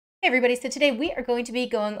Hey everybody, so today we are going to be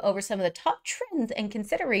going over some of the top trends and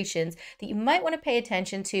considerations that you might want to pay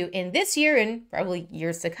attention to in this year and probably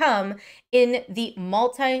years to come in the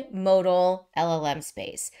multimodal LLM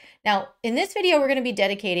space. Now, in this video, we're going to be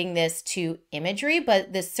dedicating this to imagery,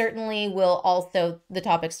 but this certainly will also, the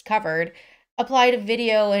topics covered, apply to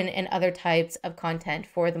video and other types of content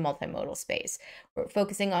for the multimodal space. We're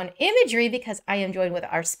focusing on imagery because I am joined with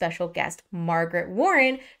our special guest, Margaret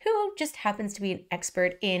Waren, who just happens to be an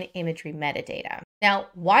expert in imagery metadata. Now,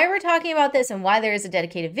 why we're talking about this and why there is a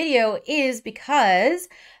dedicated video is because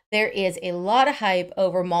there is a lot of hype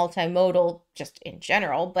over multimodal just in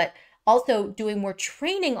general, but also doing more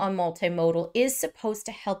training on multimodal is supposed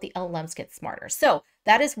to help the LLMs get smarter. So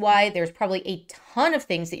that is why there's probably a ton of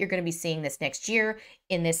things that you're going to be seeing this next year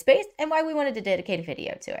in this space and why we wanted to dedicate a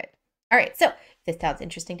video to it. All right, so if this sounds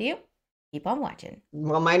interesting to you, keep on watching.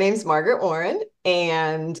 Well, my name's Margaret Waren,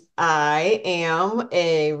 and I am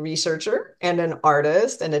a researcher and an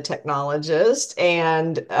artist and a technologist.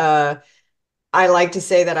 And I like to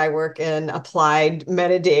say that I work in applied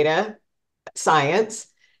metadata science.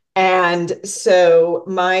 And so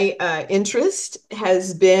my interest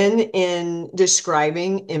has been in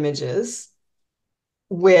describing images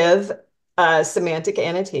with semantic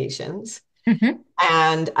annotations. Mm-hmm.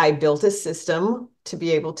 And I built a system to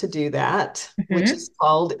be able to do that, which Mm-hmm. is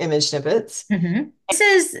called image snippets. Mm-hmm.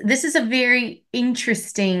 This is a very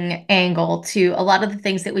interesting angle to a lot of the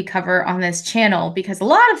things that we cover on this channel because a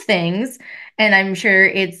lot of things, and I'm sure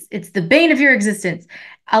it's the bane of your existence,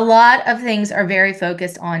 a lot of things are very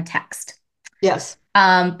focused on text. Yes.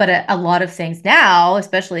 But a lot of things now,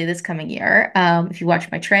 especially this coming year, if you watch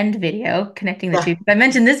my trend video connecting the Yeah. two, I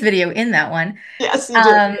mentioned this video in that one, Yes, you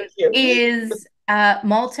did. Thank you. is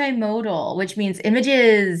multimodal, which means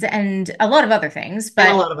images and a lot of other things. And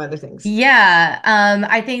a But lot of other things. yeah,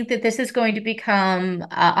 I think that this is going to become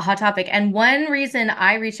a hot topic. And one reason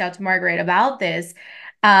I reached out to Margaret about this,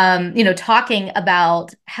 talking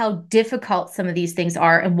about how difficult some of these things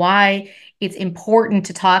are and why it's important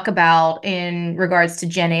to talk about in regards to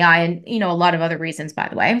Gen AI and, a lot of other reasons, by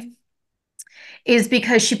the way, is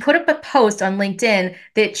because she put up a post on LinkedIn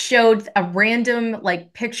that showed a random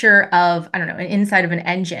like picture of, I don't know, an inside of an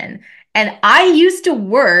engine. And I used to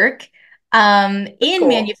work in Cool.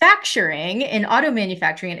 manufacturing, in auto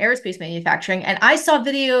manufacturing and aerospace manufacturing, and I saw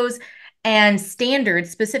videos and standards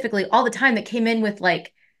specifically all the time that came in with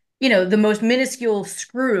like, the most minuscule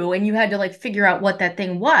screw, and you had to like figure out what that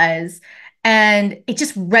thing was. And it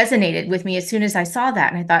just resonated with me as soon as I saw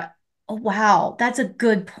that. And I thought, oh, wow, that's a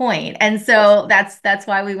good point. And Yes. so that's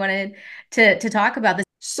why we wanted to talk about this.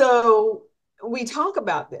 So we talk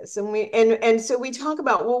about this and so we talk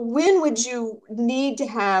about, well, when would you need to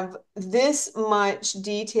have this much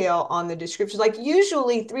detail on the description? Like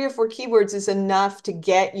usually 3 or 4 keywords is enough to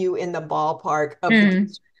get you in the ballpark of the Mm,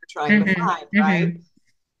 picture you're trying to hmm find, right? hmm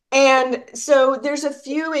And so there's a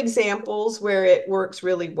few examples where it works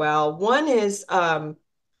really well. One is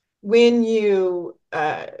when you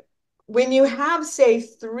uh, when you have, say,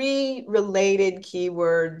 3 related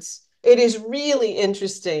keywords, it is really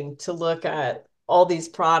interesting to look at all these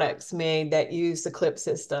products made that use the clip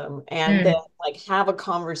system and then mm, like have a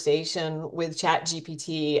conversation with Chat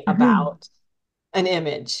GPT hmm about an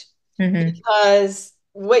image. hmm Because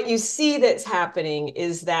what you see that's happening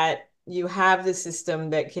is that you have the system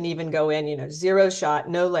that can even go in, zero shot,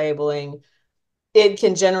 no labeling. It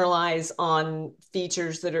can generalize on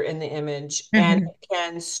features that are in the image and hmm it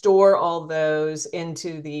can store all those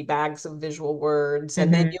into the bags of visual words.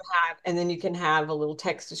 And then hmm you can have a little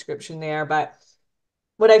text description there. But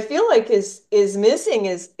what I feel like is missing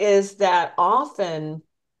is that often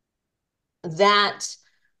that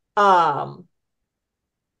um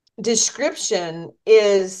description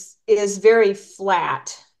is very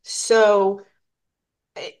flat. So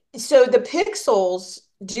the pixels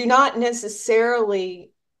do not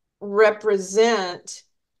necessarily represent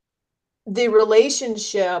the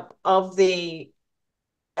relationship of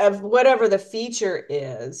whatever the feature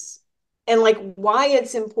is and like why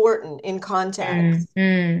it's important in mm, context.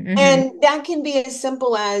 mm, hmm And that can be as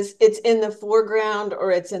simple as it's in the foreground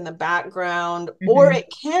or it's in the background, or hmm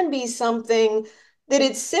it can be something that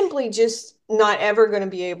it's simply just not ever going to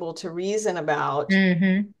be able to reason about.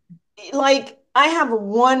 hmm Like I have a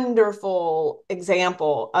wonderful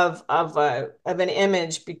example of an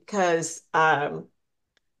image because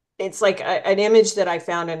it's like an image that I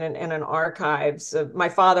found in an archive. So my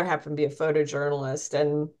father happened to be a photojournalist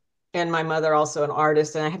and my mother also an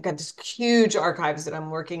artist, and I have got this huge archives that I'm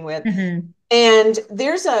working with. hmm And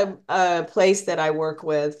there's a place that I work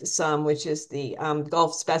with some, which is the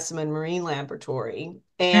Gulf Specimen Marine Laboratory.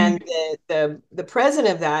 And Mhm. the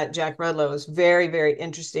president of that, Jack Rudlow, is very, very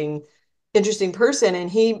interesting person. And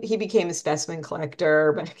he became a specimen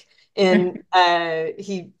collector back and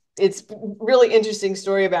he it's really interesting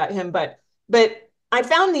story about him. But I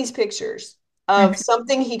found these pictures of Mhm.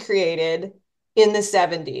 something he created in the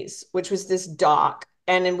 70s, which was this dock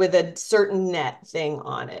and then with a certain net thing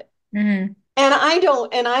on it. Mhm. And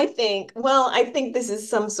I think, well, I think this is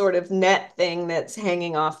some sort of net thing that's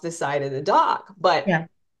hanging off the side of the dock. But Yeah.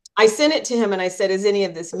 I sent it to him and I said, is any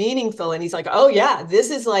of this meaningful? And he's like, oh, yeah,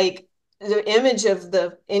 this is like the image of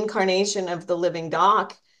the incarnation of the living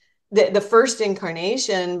dock, the first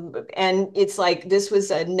incarnation. And it's like this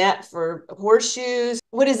was a net for horseshoes.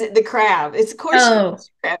 What is it? The crab. It's of course Oh,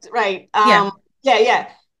 crabs, right? yeah. Yeah, yeah.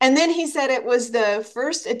 And then he said it was the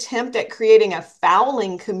first attempt at creating a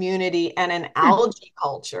fouling community and an Hmm. algae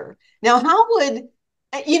culture. Now, how would,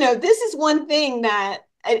 this is one thing that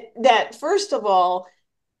first of all,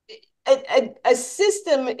 a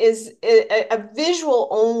system is a visual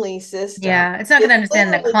only system Yeah. It's not going is to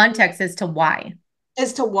understand the literally context as to why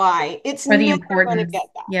as to why it's or the never going to importance. get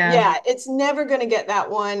that. Yeah. Yeah, it's never going to get that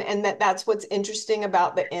one, and that's what's interesting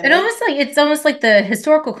about the It image. almost like it's almost like the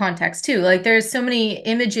historical context too. Like there's so many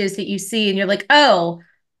images that you see and you're like, oh,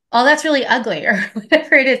 that's really ugly or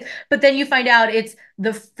whatever it is. But then you find out it's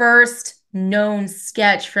the first known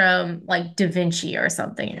sketch from like Da Vinci or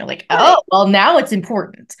something. And you're like, oh, Right. well, now it's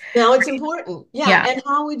important. Now it's important. Yeah. Yeah. And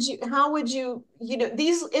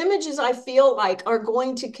these images I feel like are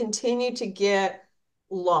going to continue to get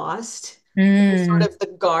lost in sort Mm. of the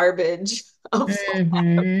garbage of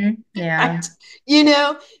Yeah. right? You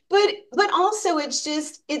know, but also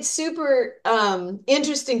it's super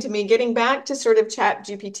interesting to me getting back to sort of Chat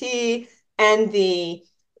GPT and the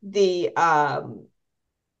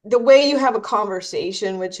the way you have a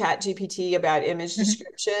conversation with Chat GPT about image Mhm.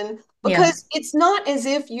 description, Yeah. because it's not as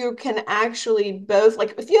if you can actually both,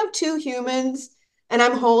 like if you have two humans and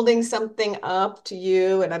I'm holding something up to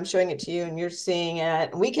you and I'm showing it to you and you're seeing it,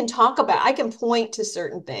 and we can talk about, I can point to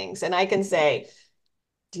certain things and I can say,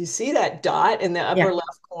 do you see that dot in the upper Yeah.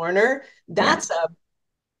 left corner? Yeah. That's a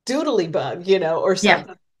doodly bug, or Yeah.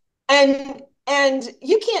 something. And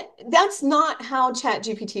you can't, that's not how Chat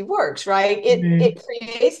GPT works, right? It Mhm.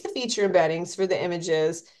 creates the feature embeddings for the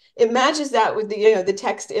images. It matches that with the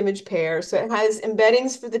text image pair. So it has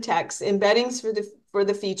embeddings for the text, embeddings for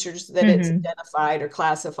the features that it's Mhm. identified or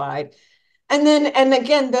classified. And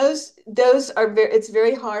again, those are it's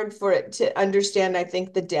very hard for it to understand, I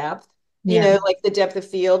think, the depth, Yeah. like the depth of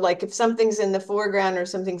field, like if something's in the foreground or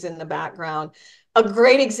something's in the background. A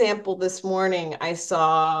great example this morning I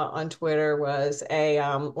saw on Twitter was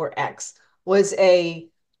or X was an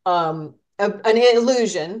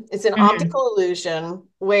illusion. It's an Mhm. optical illusion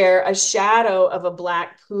where a shadow of a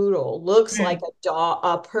black poodle looks like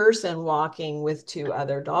a person walking with two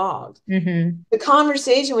other dogs. Mhm. The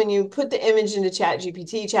conversation, when you put the image into Chat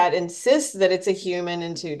GPT, Chat insists that it's a human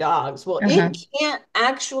and two dogs. Well, Uh-huh. it can't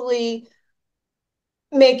actually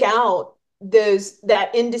make out that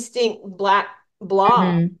indistinct black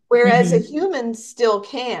blob, Mhm. whereas a Mhm. human still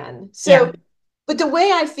can. Yeah. But the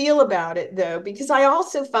way I feel about it though, because I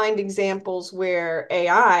also find examples where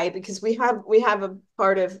AI, because we have a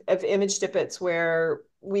part of image snippets where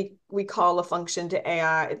we call a function to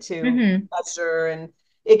AI to Mhm. measure and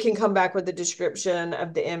it can come back with a description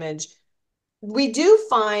of the image. We do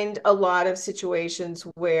find a lot of situations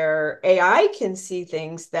where AI can see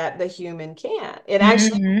things that the human can't. It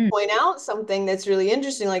actually Mhm. point out something that's really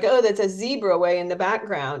interesting, like, oh, that's a zebra way in the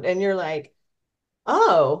background. And you're like,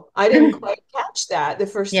 oh, I didn't quite catch that the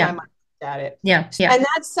first Yeah. time I looked at it. Yeah. Yeah. And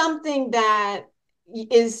that's something that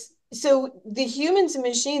is so the humans and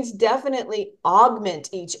machines definitely augment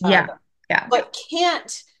each Yeah. other, Yeah. but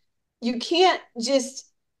you can't just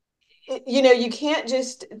you can't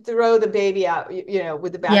just throw the baby out,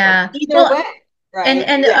 with the bathwater Yeah. either Well, way, and right?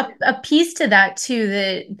 and Yeah. a piece to that too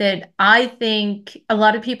that I think a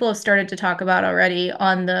lot of people have started to talk about already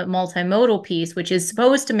on the multimodal piece, which is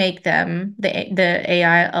supposed to make them the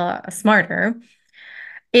AI smarter,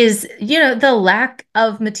 is the lack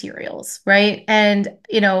of materials, right? And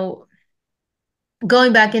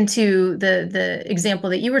going back into the example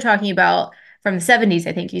that you were talking about from the 70s,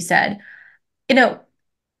 I think you said, you know,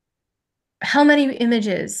 how many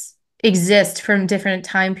images exist from different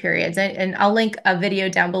time periods? And I'll link a video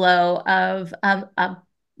down below of a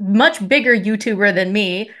much bigger YouTuber than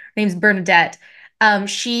me. Her name's Bernadette.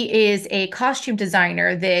 She is a costume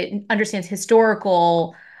designer that understands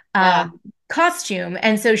historical Yeah. costume.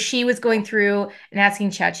 And so she was going through and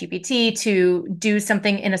asking ChatGPT to do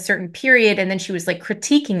something in a certain period, and then she was like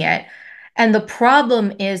critiquing it. And the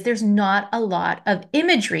problem is there's not a lot of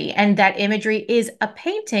imagery, and that imagery is a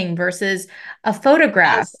painting versus a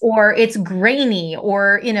photograph, Yes. or it's grainy,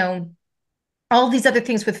 or, all these other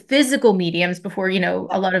things with physical mediums before, a Yeah.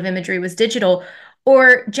 lot of imagery was digital,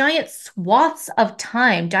 or giant swaths of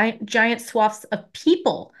time, giant swaths of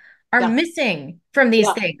people are Yeah. missing from these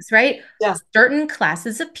Yeah. things, right? Yeah. Certain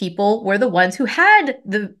classes of people were the ones who had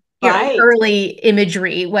the, Right. early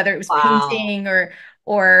imagery, whether it was Wow. painting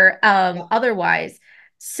or Yeah. otherwise.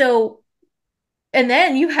 So and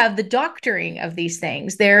then you have the doctoring of these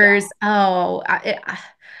things. There's, Yeah.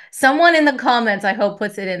 someone in the comments, I hope,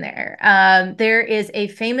 puts it in there. There is a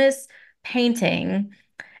famous painting,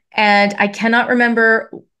 and I cannot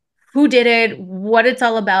remember who did it, what it's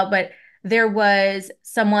all about, but there was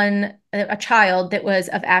someone, a child that was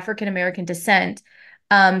of African American descent,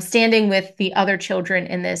 standing with the other children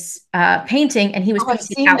in this painting, and he was Oh, I've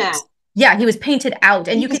painted seen out. that. Yeah, he was painted out,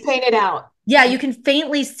 and He you was could, painted out. yeah, you can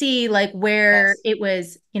faintly see like where Yes. it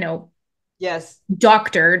was, Yes.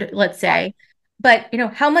 doctored, let's Yeah. say. But,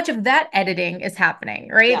 how much of that editing is happening,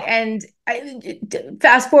 right? Yeah. And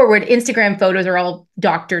fast forward, Instagram photos are all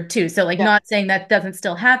doctored too. So like Yeah. not saying that doesn't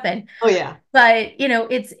still happen, Oh, yeah. but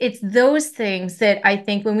it's those things that I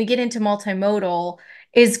think when we get into multimodal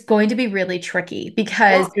is going to be really tricky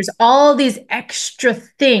because Yeah. there's all these extra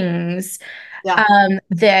things Yeah.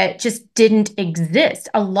 that just didn't exist.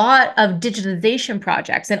 A lot of digitization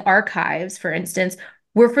projects and archives, for instance,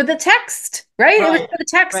 were for the text, right? It was Right. for the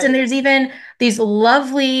text. Right. And there's even these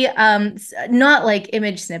lovely, not like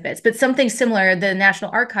image snippets, but something similar the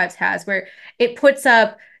National Archives has, where it puts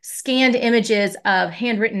up scanned images of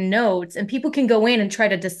handwritten notes and people can go in and try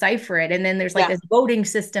to decipher it. And then there's like Yeah. this voting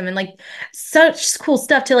system and like such cool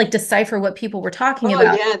stuff to like decipher what people were talking Oh,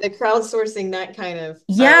 about. yeah. The crowdsourcing that kind of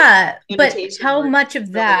Yeah, but annotation how work much is of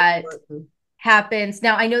really that important. happens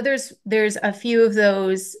now? I know there's a few of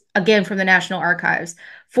those again from the National Archives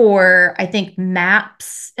for I think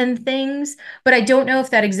maps and things, but I don't know if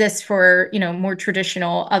that exists for, more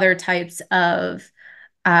traditional other types Yeah, of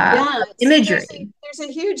see, imagery. there's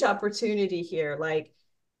a huge opportunity here. Like,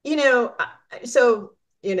 you know, so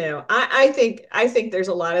I think there's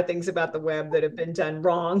a lot of things about the web that have been done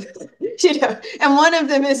wrong, and one of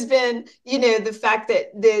them has been, the fact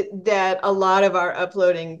that a lot of our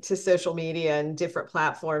uploading to social media and different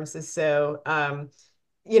platforms is so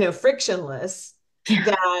frictionless, Yeah.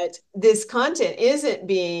 that this content isn't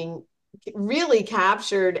being really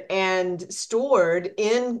captured and stored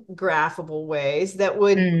in graphable ways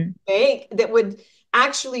Mm, that would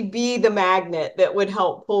actually be the magnet that would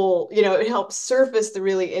help pull, it would help surface the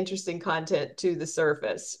really interesting content to the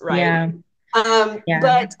surface, right? yeah. Yeah.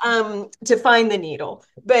 But to find the needle.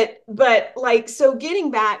 But like, so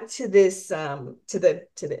getting back to this to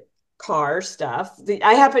the car stuff,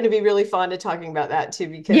 I happen to be really fond of talking about that too,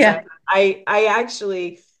 because Yeah. I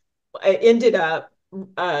actually ended up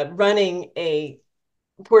running a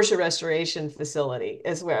Porsche restoration facility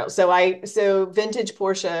as well. So vintage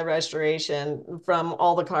Porsche restoration from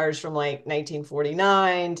all the cars from like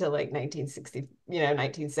 1949 to like 1960,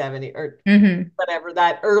 1970, or Hmm. whatever,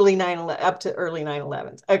 that early 911 up to early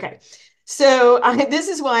 911s. Okay. So this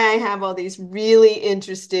is why I have all these really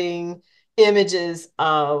interesting images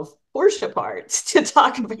of Porsche parts to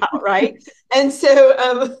talk about, right? And so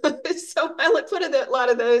so I put a lot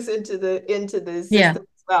of those into the Yeah. system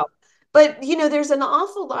as well. But there's an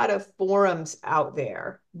awful lot of forums out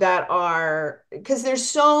there that are, because there's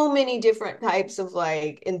so many different types of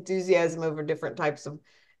like enthusiasm over different types of,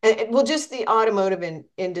 well, just the automotive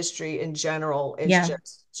industry in general is Yeah.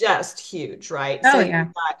 just huge, right? So Oh yeah.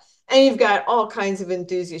 you've got all kinds of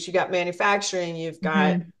enthusiasts. You got manufacturing, you've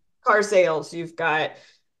got Hmm. car sales, you've got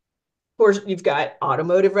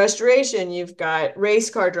automotive restoration, you've got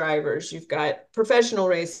race car drivers, you've got professional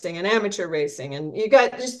racing and amateur racing, and you've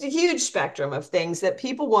got just a huge spectrum of things that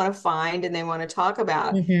people want to find and they want to talk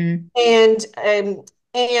about. Hmm.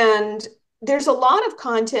 And there's a lot of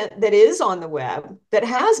content that is on the web that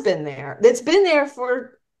has been there, that's been there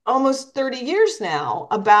for almost 30 years now,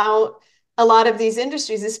 about a lot of these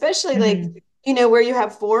industries, especially like, Hmm. where you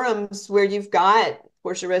have forums where you've got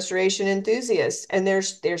Porsche restoration enthusiasts, and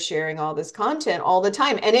they're sharing all this content all the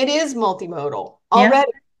time, and it is multimodal Yeah.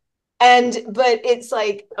 already. But it's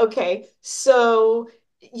like, okay, so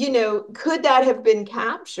could that have been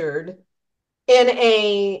captured in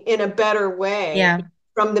a better way Yeah.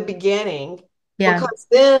 from the beginning? Yeah. Because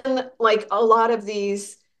then, like, a lot of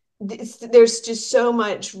there's just so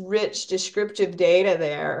much rich descriptive data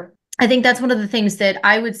there. I think that's one of the things that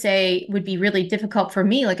I would say would be really difficult for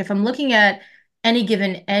me. Like if I'm looking at any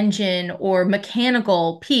given engine or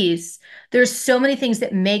mechanical piece, there's so many things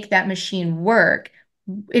that make that machine work.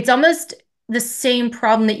 It's almost the same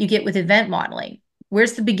problem that you get with event modeling.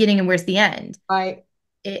 Where's the beginning and where's the end? Right.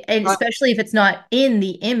 And Right. especially if it's not in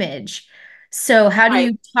the image. So how do Right.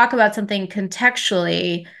 you talk about something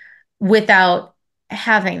contextually without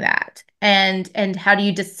having that? And how do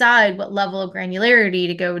you decide what level of granularity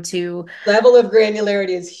to go to? Level of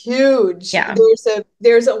granularity is huge. Yeah.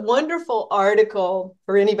 There's a wonderful article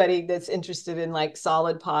for anybody that's interested in like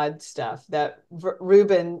solid pod stuff that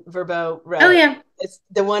Ruben Verbo Oh wrote. yeah. It's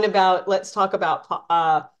the one about let's talk about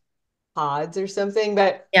pods or something.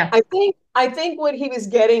 But Yeah. I think what he was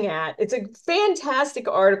getting at, it's a fantastic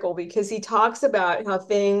article because he talks about how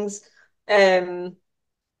things um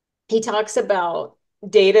he talks about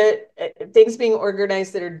data things being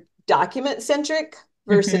organized that are document centric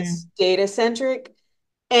versus Hmm. data centric,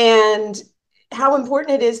 and how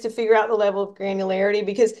important it is to figure out the level of granularity,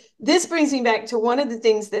 because this brings me back to one of the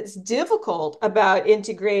things that's difficult about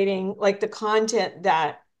integrating like the content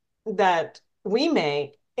that we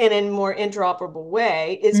make in a more interoperable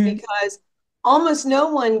way is Hmm. because almost no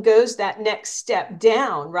one goes that next step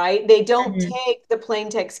down, right? They don't Hmm. take the plain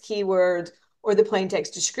text keywords or the plain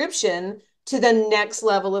text description to the next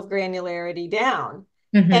level of granularity down.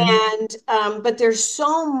 Hmm. And but there's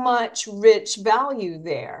so much rich value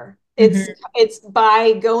there. It's Hmm. it's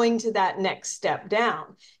by going to that next step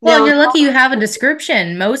down. Well, and Now, you're lucky you have a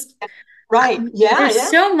description. Most right. Yeah, there's yeah.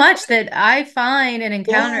 so much that I find and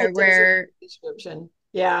Yeah, encounter it doesn't where description.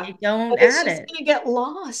 Yeah. they don't And it's add just it. going to get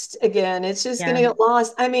lost again. It's just going to Yeah. get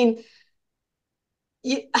lost. I mean,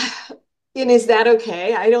 you, and is that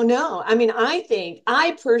okay? I don't know. I mean,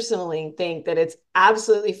 I personally think that it's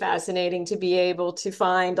absolutely fascinating to be able to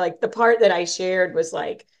find like the part that I shared was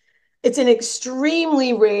like, it's an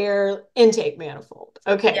extremely rare intake manifold.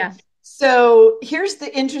 Okay. Yeah. So here's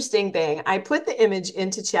the interesting thing. I put the image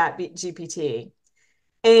into Chat GPT,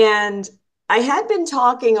 and I had been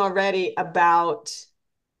talking already about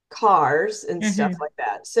cars and stuff Hmm. like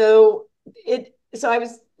that. So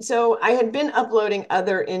I had been uploading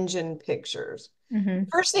other engine pictures. Hmm.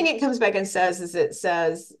 First thing it comes back and says is it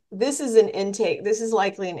says, this is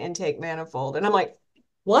likely an intake manifold. And I'm like,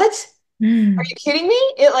 what? Are Mm. you kidding me?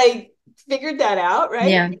 It like figured that out, right?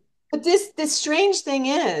 Yeah. But this strange thing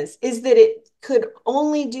is that it could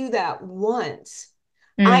only do that once.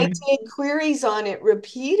 I Mm. did queries on it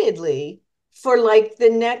repeatedly for like the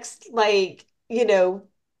next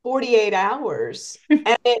 48 hours.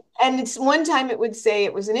 And it's one time it would say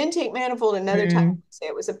it was an intake manifold, another time it Mm. would say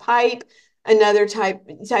it was a pipe, another time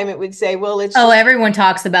it would say, well, it's Oh, just everyone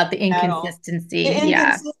talks about the metal. The inconsistency.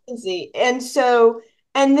 Yeah. inconsistency.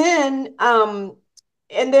 And then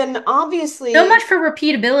and then So obviously much for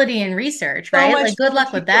repeatability and research, so right? much Like, for good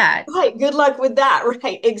luck with repeat. that. Right. Good luck with that.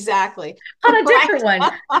 Right. Exactly. On a Right. different one.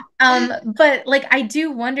 But like I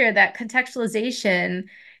do wonder that contextualization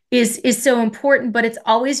is so important, but it's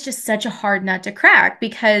always just such a hard nut to crack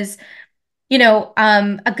because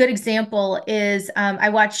a good example is I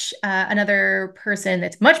watch another person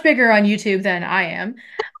that's much bigger on YouTube than I am.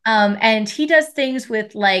 And he does things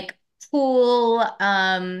with like cool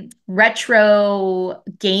retro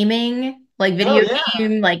gaming, like Oh video yeah.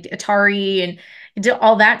 game, like Atari and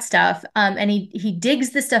all that stuff. And he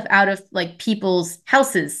digs the stuff out of like people's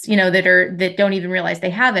houses, that don't even realize they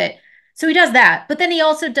have it. So he does that, but then he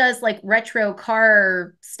also does like retro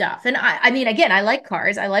car stuff. And I mean, again, I like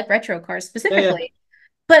cars. I like retro cars Yeah, yeah. specifically.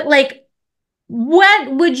 But like,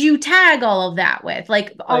 what would you tag all of that with?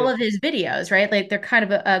 Like all Right. of his videos, right? Like they're kind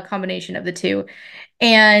of a combination of the two.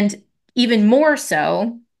 And even more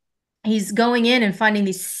so, he's going in and finding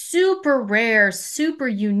these super rare, super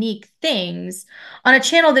unique things on a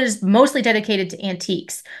channel that is mostly dedicated to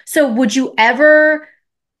antiques. So would you ever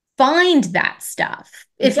find that stuff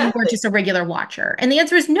if you were Exactly. just a regular watcher? And the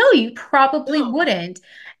answer is no, you probably No, wouldn't.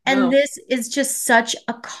 And no. this is just such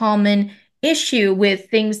a common issue with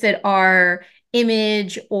things that are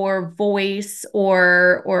image or voice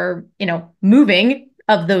or moving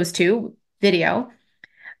of those two, video,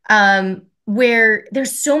 where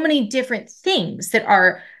there's so many different things that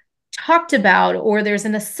are talked about, or there's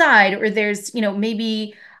an aside, or there's,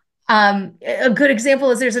 maybe a good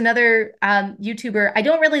example is there's another YouTuber. I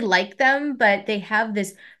don't really like them, but they have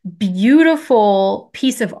this beautiful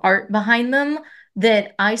piece of art behind them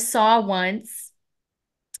that I saw once.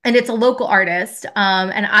 And it's a local artist.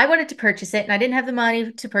 And I wanted to purchase it, and I didn't have the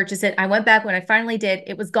money to purchase it. I went back when I finally did,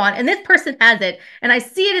 it was gone. And this person has it, and I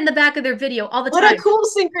see it in the back of their video all the What a time. cool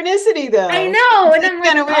synchronicity I though. know. It's And I'm like,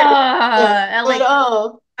 kind of weird. Yeah. oh, But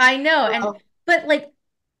oh. I know. And, Oh, but like,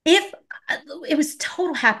 if it was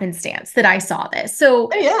total happenstance that I saw this. So,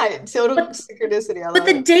 yeah, total but, synchronicity. I but love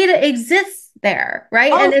the it. data exists there,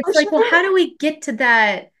 right? And Oh, it's for like, well, how sure. do we get to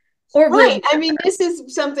that? Or Right. will, I mean, this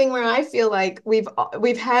is something where I feel like we've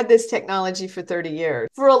had this technology for 30 years,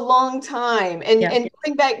 for a long time. yeah. And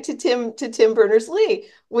going back to Tim Berners-Lee,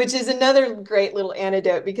 which is another great little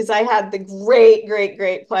anecdote because I had the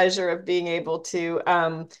great pleasure of being able to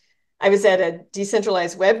I was at a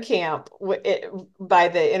decentralized web camp by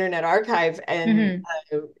the Internet Archive Hmm.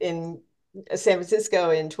 in San Francisco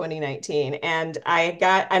in 2019, and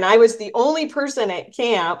I was the only person at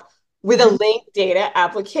camp with a linked data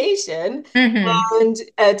application. Hmm. And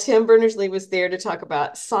Tim Berners-Lee was there to talk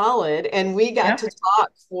about Solid, and we got Yeah. to talk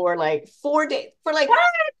for like 4 days. For like What?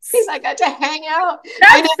 4 days, I got to hang out.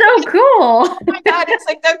 I know, That's so cool. oh my God, it's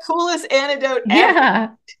like the coolest anecdote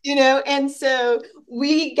ever, Yeah. and so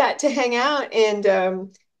we got to hang out and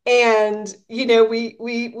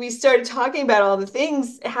we started talking about all the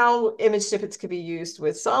things, how image snippets could be used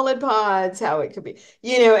with solid pods, how it could be,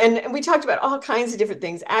 and we talked about all kinds of different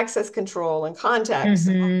things, access control and context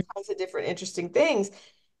and all Hmm. kinds of different interesting things.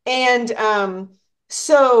 And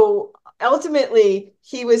so ultimately,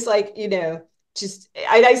 he was like, I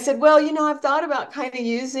said, well, I've thought about kind of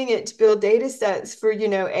using it to build data sets for,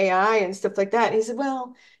 AI and stuff like that. And he said,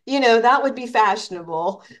 well, that would be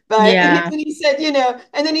fashionable. But, and Yeah. then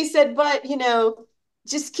he said, but,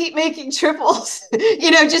 just keep making triples,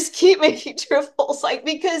 just keep making triples. Like,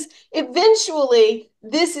 because eventually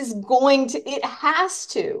it has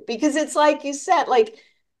to, because it's like you said, like,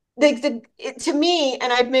 to me,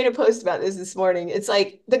 and I've made a post about this morning, it's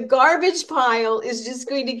like the garbage pile is just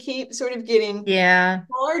going to keep sort of getting Yeah.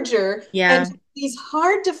 larger, and Yeah. these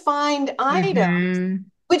hard to find items, Hmm.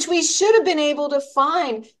 which we should have been able to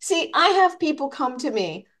find. See, I have people come to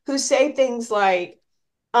me who say things like,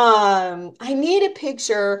 I need a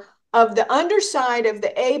picture of the underside of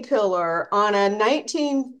the A pillar on a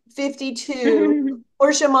 1952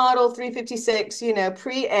 Porsche Model 356,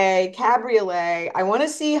 pre-A cabriolet. I want to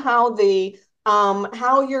see how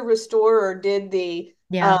your restorer did the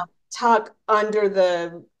Yeah. tuck under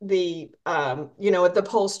with the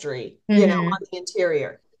upholstery, Hmm. on the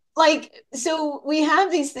interior. Like, so we have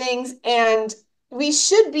these things, and we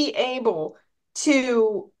should be able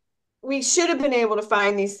to we should have been able to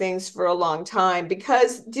find these things for a long time,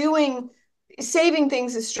 because saving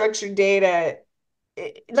things as structured data,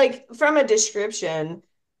 like from a description,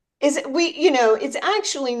 it's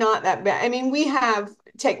actually not that bad. I mean, we have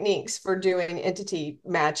techniques for doing entity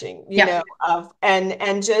matching, Yeah.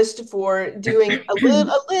 and just for doing a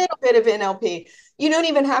little bit of NLP. You don't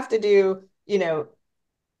even have to do,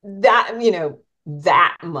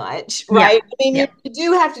 that much, Yeah. right? I mean, you, Yeah. you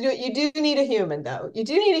do have to do it. You do need a human, though. You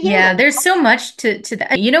do need a Yeah. human. There's so much to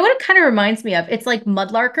that. You know what it kind of reminds me of? It's like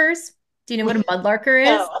mudlarkers. Do you know what a mudlarker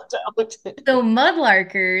No, is? I don't. So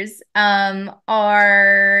mudlarkers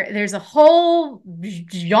are there's a whole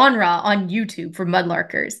genre on YouTube for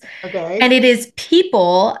mudlarkers. And Okay. it is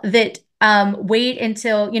people that wait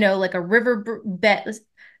until, like a river bed,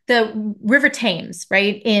 the River Thames,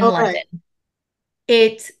 right, in All London. right.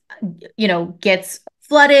 It, gets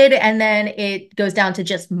flooded and then it goes down to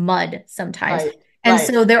just mud sometimes. Right. And Right.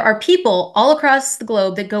 so there are people all across the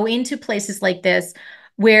globe that go into places like this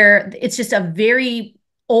where it's just a very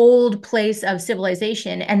old place of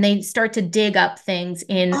civilization and they start to dig up things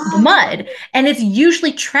in the Oh, mud. And it's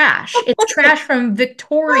usually trash. It's trash from right.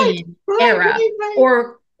 Victorian Right. era Right. Right.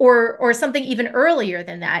 or something even earlier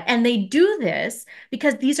than that. And they do this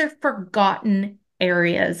because these are forgotten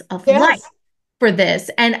areas of life Yes. for this.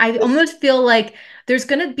 And I Yes. almost feel like there's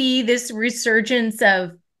going to be this resurgence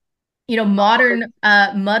of, modern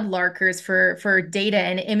mudlarkers for data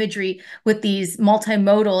and imagery with these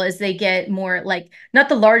multimodal as they get more like not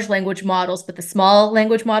the large language models, but the small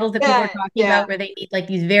language models that people are Yeah. talking Yeah. about, where they need like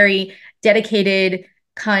these very dedicated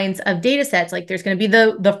kinds of data sets. Like there's going to be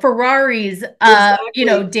the Ferraris,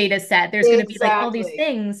 Exactly. data set. There's going to be like all these Exactly.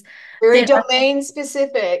 things Very that are domain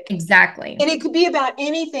specific. exactly. And it could be about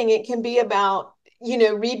anything. It can be about,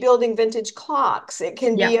 rebuilding vintage clocks. It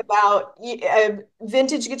can be Yep. about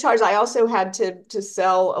vintage guitars. I also had to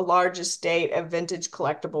sell a large estate of vintage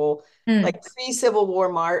collectible, like Mm. pre-Civil War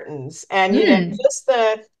Martins. And, Mm. just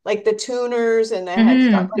the tuners and the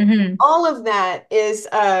headstock, Hmm. like Hmm. all of that is,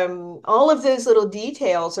 all of those little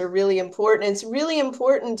details are really important. And it's really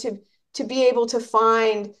important to be able to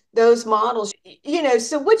find those models.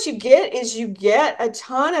 So what you get a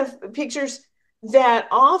ton of pictures that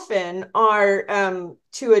often are,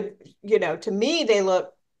 to me, they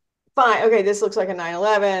look fine. Okay, this looks like a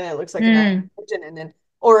 911. It looks like a Mm. 911, and then,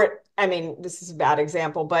 or I mean, this is a bad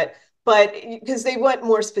example, but because they want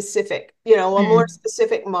more specific, you know, a more Mm.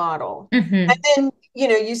 specific model. And Hmm. then, you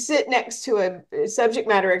know, you sit next to a subject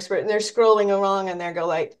matter expert and they're scrolling along and they go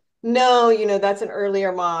like, no, you know, that's an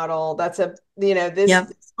earlier model. That's a, you know, Yep.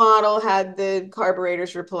 this model had the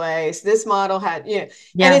carburetors replaced. This model had, you know,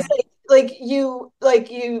 and Yeah. it's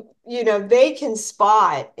you know, they can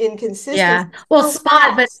spot inconsistencies Yeah. Well, so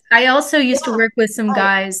spot, but fast. I also used to Yeah, work with some right.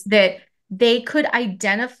 guys that they could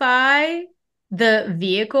identify the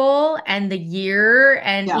vehicle and the year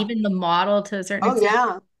and Yeah. even the model to a certain Oh, extent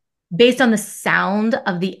yeah. based on the sound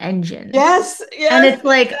of the engine. Yes, And yes, it's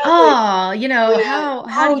like, exactly. oh, Yeah.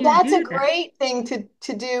 how do Oh, you that's a do that? great thing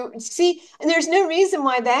to do. See, and there's no reason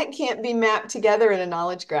why that can't be mapped together in a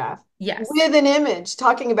knowledge graph Yes. with an image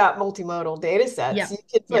talking about multimodal data sets. Yep.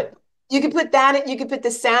 Yep. You could put that you could put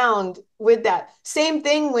the sound with that. Same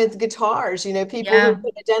thing with guitars, you know, people who Yeah.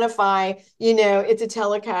 can identify, you know, it's a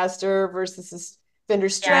Telecaster versus a Fender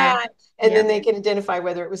Yeah. Strat, and then Yep. they can identify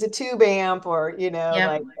whether it was a tube amp or, you know,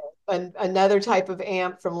 Yep. like another type of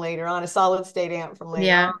amp from later on, a solid state amp from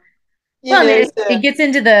later on. Yeah. You Well, I mean, know, it so gets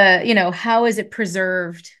into the, how is it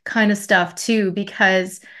preserved kind of stuff too,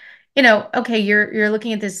 because okay, you're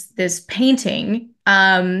looking at this painting,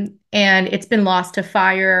 and it's been lost to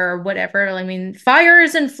fire or whatever. I mean,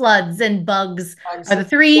 fires and floods and bugs are the yeah,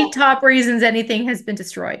 three top reasons anything has been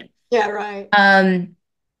destroyed. yeah, right. Um,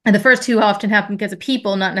 and the first two often happen because of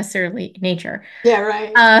people, not necessarily nature. Yeah,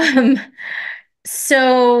 right. Um,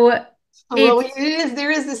 so Well, it's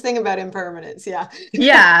there is this thing about impermanence. Yeah.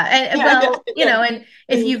 yeah, and Yeah, yeah, well, yeah. and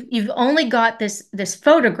if you've only got this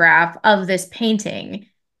photograph of this painting,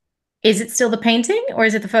 is it still the painting or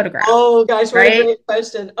is it the photograph? Oh gosh, what a Right? great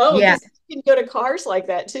question. Oh, Yeah. this you can go to cars like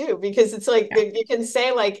that too, because it's like Yeah. you can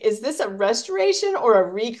say like, is this a restoration or a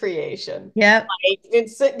recreation? Yep.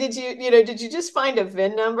 Like, did you, you know, did you just find a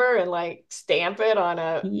VIN number and like stamp it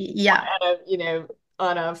Yeah. you know,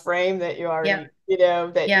 on a frame that you Yep. already, you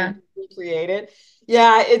know, that Yeah. you recreated?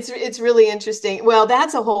 Yeah, it's really interesting. Well,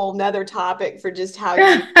 that's a whole nother topic for just how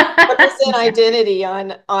you represent Yeah. identity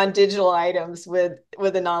on digital items with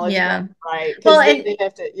a knowledge graph, Yeah. right? Well, Because then and you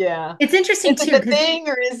have to, yeah. it's interesting Is it too, the because thing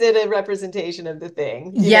or is it a representation of the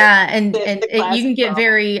thing? You know, yeah, and the you can classic get problem.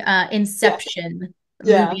 very Yeah, Inception,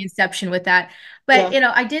 yeah, movie Inception with that. But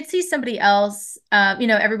yeah. I did see somebody else,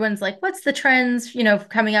 everyone's like, what's the trends,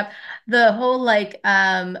 coming up? The whole like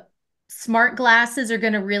smart glasses are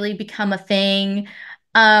going to really become a thing.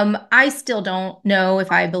 I still don't know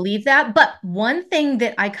if I believe that, but one thing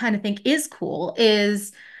that I kind of think is cool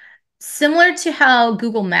is similar to how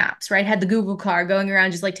Google Maps, right, had the Google car going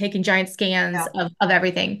around just like taking giant scans Yeah. of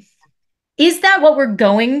everything. Is that what we're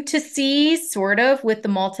going to see sort of with the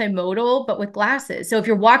multimodal, but with glasses? So if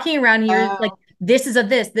you're walking around and you're like, Oh, this is a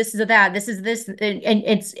that, this is this, and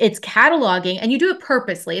it's cataloging and you do it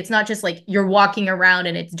purposely. It's not just like you're walking around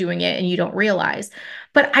and it's doing it and you don't realize.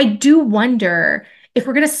 But I do wonder if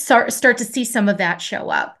we're going to start to see some of that show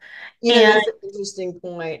up. you know, And that's an interesting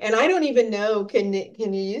point. And I don't even know, can you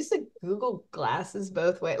use the Google glasses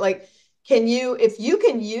both ways? Like, can you, if you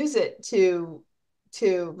can use it to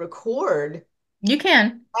record you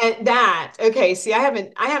can. and that, okay, see, I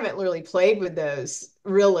haven't really played with those.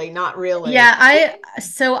 Really, not really. Yeah,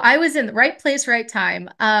 I was in the right place, right time.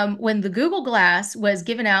 When the Google Glass was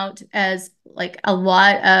given out as like a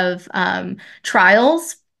lot of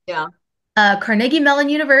trials, Yeah. Carnegie Mellon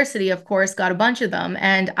University, of course, got a bunch of them,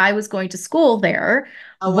 and I was going to school there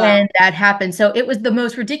Oh, when wow. that happened. So it was the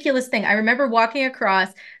most ridiculous thing. I remember walking across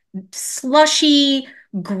slushy,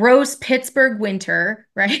 gross Pittsburgh winter,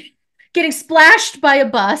 right? Getting splashed by a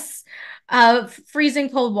bus of freezing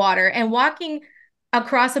cold water and walking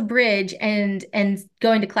across a bridge and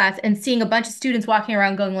going to class and seeing a bunch of students walking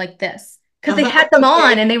around going like this because they had them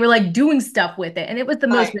on Okay. and they were like doing stuff with it. And it was the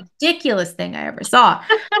most Right. ridiculous thing I ever saw.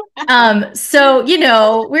 So,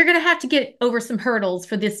 we're gonna have to get over some hurdles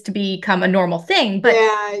for this to become a normal thing. But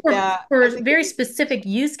Yeah, yeah. I for think very it'd be, specific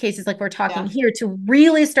use cases like we're talking yeah. here, to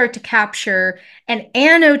really start to capture and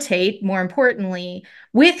annotate, more importantly,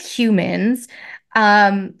 with humans,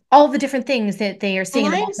 all the different things that they are seeing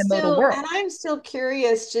in the multimodal And world. I'm still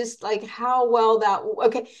curious just like how well that,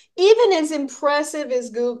 okay, even as impressive as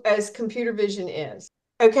Google as computer vision is.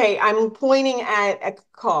 Okay, I'm pointing at a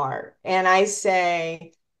car and I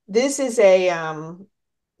say this is a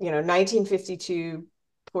you know, 1952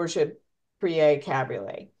 Porsche Prie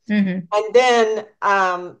Cabriolet. Hmm. And then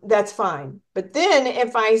that's fine. But then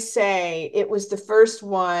if I say it was the first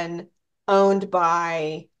one owned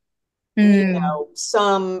by, you Mm. know,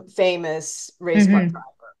 some famous race car Hmm.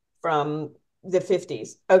 driver from the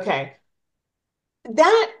 50s. Okay.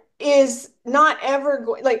 That is not ever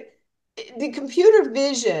going, like, the computer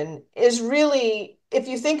vision is really, if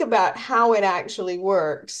you think about how it actually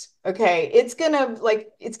works, okay, it's gonna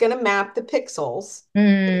map the pixels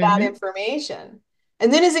to that Hmm. information.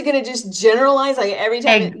 And then is it gonna just generalize like every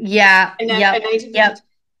time it Yeah. in a Yep. 1952 Yep.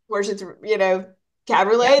 Porsche, Yep.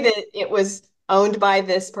 Cabriolet that it was owned by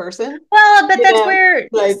this person? Well, but You that's know, where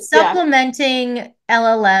like, yeah, supplementing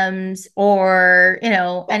LLMs or,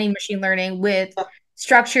 yeah, any machine learning with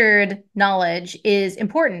structured knowledge is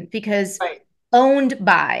important because right. owned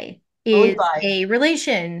by Owned is by a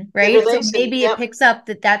relation, the right? So relation. maybe it Yep. picks up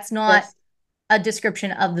that that's not Yes. a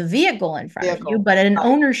description of the vehicle in front of you, Vehicle. but an Right.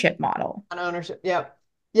 ownership model. On ownership. Yep.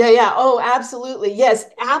 Yeah, yeah. Oh, absolutely. Yes,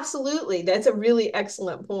 absolutely. That's a really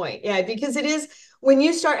excellent point. Yeah, because it is when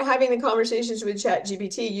you start having the conversations with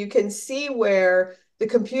ChatGPT, you can see where the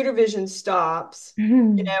computer vision stops,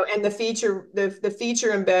 Mhm. and the feature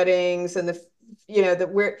embeddings and the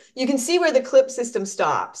where you can see where the clip system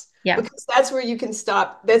stops Yeah. because that's where you can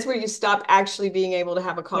stop. That's where you stop actually being able to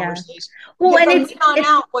have a Yeah. conversation. Well, Because and from it's then on it's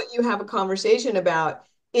out, what you have a conversation about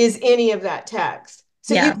is any of that text.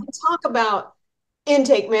 So you yeah. can talk about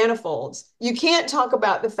intake manifolds. You can't talk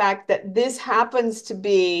about the fact that this happens to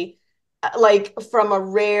be like from a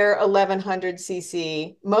rare 1100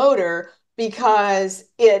 cc motor because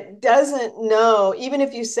it doesn't know, even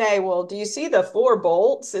if you say, well, do you see the 4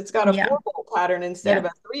 bolts? It's got a Yeah. 4 bolt pattern instead of Yeah.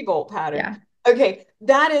 a 3 bolt pattern. Yeah. Okay,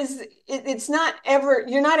 it's not ever,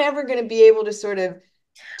 you're not ever going to be able to sort of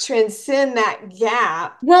transcend that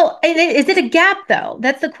gap. Well, is it a gap though?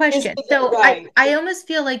 That's the Is question. it So I right? I almost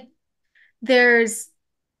feel like there's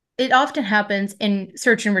it often happens in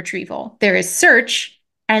search and retrieval. There is search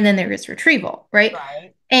and then there is retrieval, right?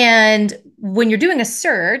 Right. And when you're doing a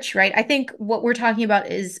search, right, I think what we're talking about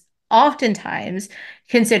is oftentimes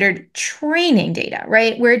considered training data,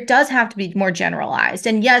 right? Where it does have to be more generalized.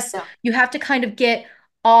 And yes, Yeah. you have to kind of get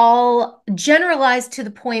all generalized to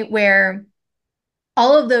the point where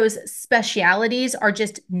all of those specialities are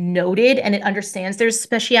just noted and it understands there's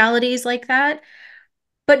specialities like that,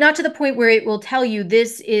 but not to the point where it will tell you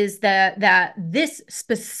this is that this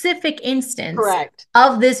specific instance Correct.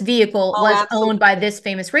 of this vehicle Oh, was owned by absolutely. this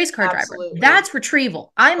famous race car driver. Absolutely. That's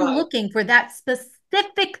retrieval. I'm Right. looking for that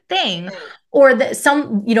specific thing Thing. or that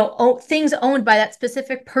some, things owned by that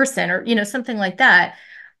specific person or, something like that,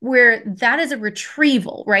 where that is a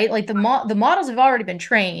retrieval, right? Like the models have already been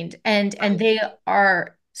trained and Right. they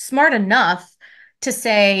are smart enough to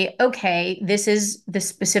say, okay, this is the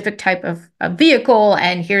specific type of vehicle,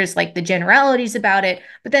 and here's like the generalities about it.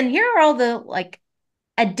 But then here are all the like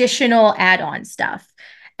additional add-on stuff.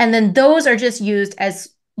 And then those are just used as,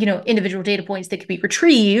 individual data points that can be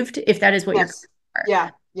retrieved if that is what you're going Yes. for. Yeah.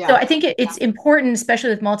 So Yeah. I think it's important, especially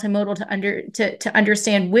with multimodal, to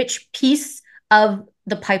understand which piece of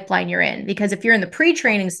the pipeline you're in. Because if you're in the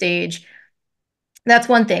pre-training stage, that's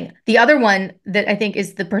one thing. The other one that I think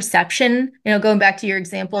is the perception, going back to your Yeah.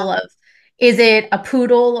 example of is it a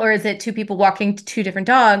poodle or is it two people walking two different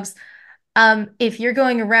dogs? If you're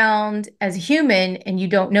going around as a human and you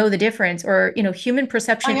don't know the difference, or human Oh,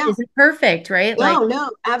 perception yeah. isn't perfect, right? Like, No, no,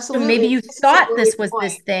 so maybe absolutely. you This is a thought great this was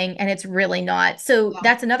this point. thing and it's really not. So Yeah.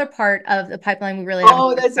 that's another part of the pipeline we really haven't Oh,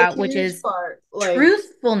 talked that's a about, which huge is part. Like,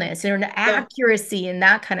 truthfulness and yeah. accuracy and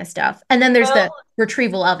that kind of stuff. And then there's Well, the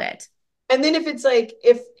retrieval of it. and then if it's like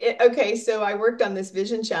okay, so I worked on this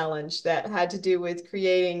vision challenge that had to do with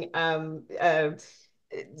creating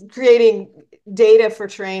data for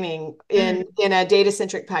training Mm, in a data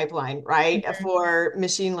centric pipeline, right, mhm, for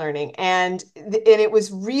machine learning. And it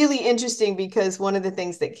was really interesting because one of the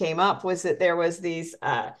things that came up was that there was these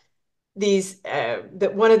that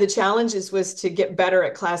one of the challenges was to get better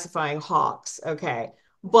at classifying hawks. Okay,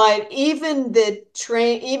 but even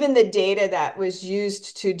the data that was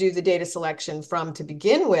used to do the data selection from to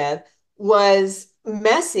begin with was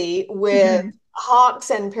messy with mhm,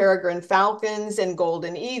 hawks and peregrine falcons and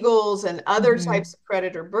golden eagles and other mhm. types of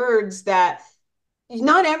predator birds that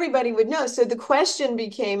not everybody would know. So the question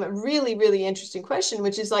became a really, really interesting question,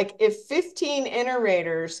 which is like if 15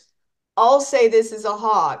 iterators all say this is a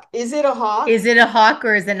hawk, is it a hawk? Is it a hawk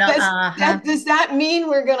or is it not? Uh-huh. Does that mean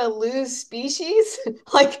we're going to lose species?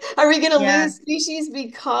 Like, are we going to Yeah. lose species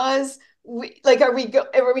because are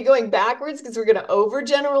we going backwards because we're going to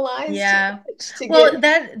overgeneralize too Yeah. much to get Well,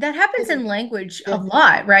 that happens in language a yeah,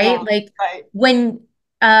 lot, right? yeah, Like right. when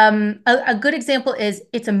a good example is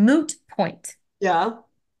it's a moot point. Yeah.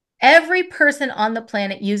 Every person on the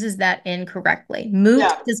planet uses that incorrectly. Moot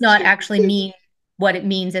Yeah. does not actually Shoot. mean what it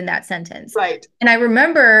means in that sentence. Right. And I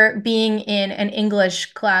remember being in an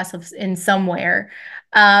English class in somewhere,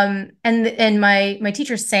 and my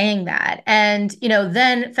teacher saying that, and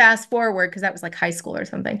then fast forward because that was like high school or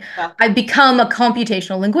something. Yeah. I've become a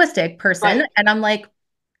computational linguistic person, Right. and I'm like,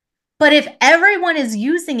 but if everyone is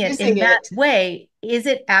using it Using in that it. way, is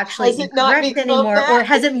it actually Has it not incorrect become anymore, or that?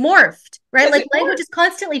 has it morphed? Right? Has Like it language more? is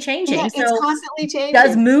constantly Yeah, changing. it's So constantly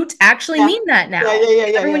does changing. moot actually Yeah. mean that Yeah, now? yeah, yeah,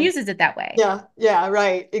 yeah, Everyone yeah. uses it that way. Yeah, yeah,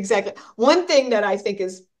 right. Exactly. One thing that I think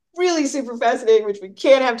is really super fascinating, which we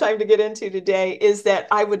can't have time to get into today, is that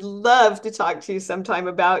I would love to talk to you sometime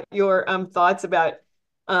about your thoughts about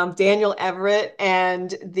Daniel Everett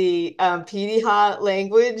and the PDHA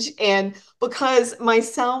language. And because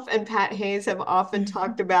myself and Pat Hayes have often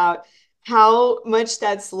talked about how much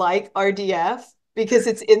that's like RDF because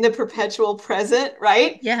it's in the perpetual present,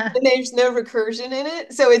 right? Yeah. And there's no recursion in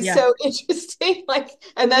it. So it's Yeah. so interesting. Like,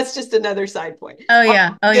 and that's just another side point. Oh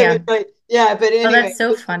yeah. Oh Yeah, yeah. but yeah, but Oh, anyway, that's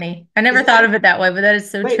so funny. I never isn't thought that of it that way, but that is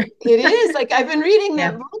so true. right? It is like I've been reading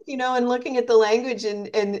Yeah. that book, and looking at the language,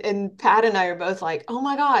 and Pat and I are both like, oh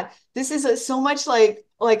my God, this is so much like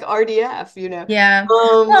RDF. Yeah.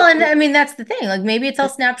 Um, Well, and I mean that's the thing. Like maybe it's all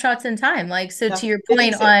snapshots in time. Like so yeah, to your I point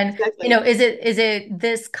think so. on, Exactly. is it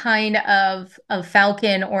this kind of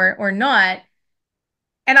Falcon or not?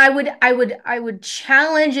 And I would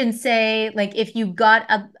challenge and say like if you got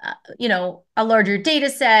a larger data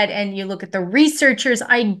set and you look at the researchers,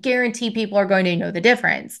 I guarantee people are going to know the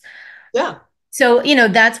difference. Yeah, So,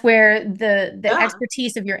 that's where the yeah,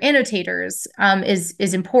 expertise of your annotators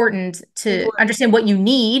is important to important. understand what you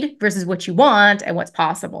need versus what you want and what's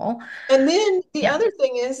possible. And then the Yeah. other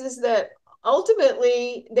thing is that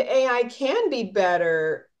ultimately the AI can be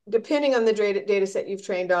better, depending on the data set you've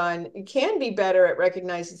trained on, it can be better at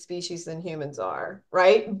recognizing species than humans are,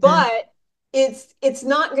 right? Mhm. But it's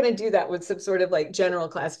not going to do that with some sort of like general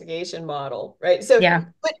classification model, right? So, Yeah.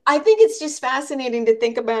 but I think it's just fascinating to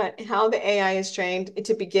think about how the AI is trained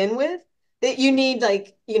to begin with. That you need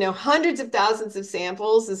like, hundreds of thousands of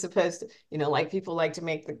samples as opposed to, like people like to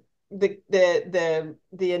make the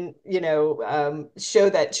show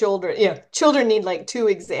that children need like two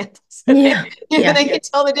examples. Yeah. Yeah. They can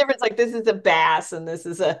tell the difference, like this is a bass and this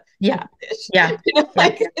is a Yeah. catfish. Yeah. Yeah.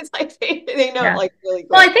 Like it's like they know it Yeah. like really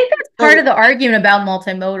Well, I quick. think that's part of Right. the argument about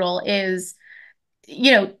multimodal is,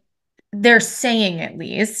 you know, they're saying at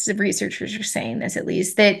least, the researchers are saying this at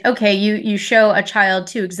least, that okay, you show a child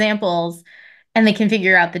two examples and they can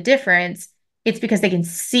figure out the difference. It's because they can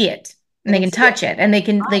see it and They they can can see it. touch it and they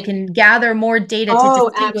Right. can gather more data to Oh,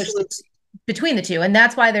 distinguish absolutely. between the two. And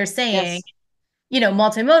that's why they're saying, Yes.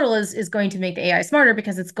 multimodal is going to make the AI smarter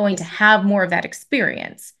because it's going to Yes. have more of that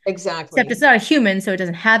experience. Except it's Exactly. not a human, so it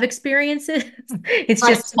doesn't have experiences. It's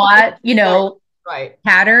just Right. taught, Right. Right.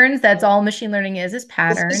 patterns. That's all machine learning is It's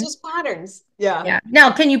patterns. just patterns. Yeah. Yeah.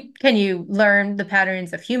 Now, can you learn the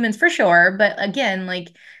patterns of humans for sure? But again, like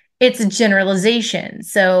it's a generalization.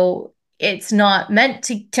 So it's not meant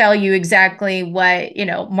to tell you exactly what,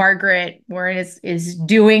 Margaret Waren is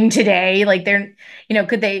doing today. Like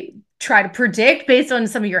could they try to predict based on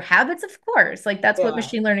some of your habits? Of course. Like that's what Yeah.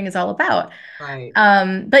 machine learning is all about. Right.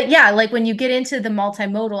 But yeah, like when you get into the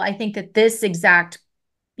multimodal, I think that this exact,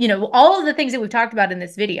 all of the things that we've talked about in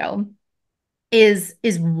this video is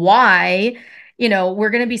why we're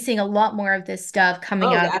going to be seeing a lot more of this stuff coming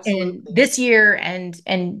Oh, out yeah, in absolutely. this year and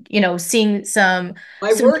seeing some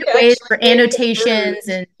My some work new ways actually for may be improved. annotations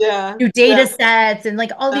and Yeah. new Yeah. data sets and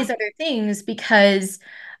like all Yeah. these other things because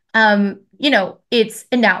it's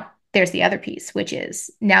and now there's the other piece which is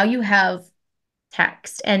now you have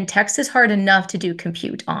text and text is hard enough to do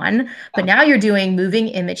compute on, but Yeah. now you're doing moving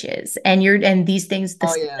images and these things, the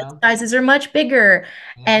Oh, yeah. sizes are much bigger,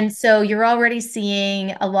 Yeah. and so you're already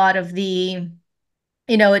seeing a lot of the,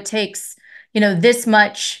 it takes this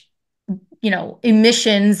much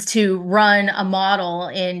emissions to run a model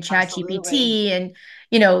in Absolutely. ChatGPT,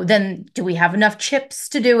 and then do we have enough chips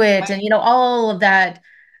to do it, and Right. all of that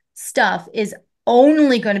stuff is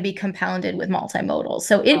only going to be compounded with multimodal.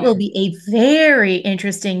 So it will Right. be a very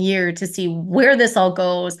interesting year to see where this all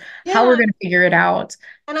goes, how we're Yeah. going to figure it out.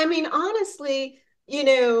 And I mean, honestly,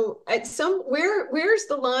 at where's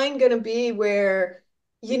the line going to be where,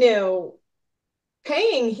 you know,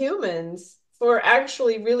 paying humans for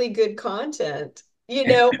actually really good content,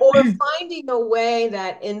 or finding a way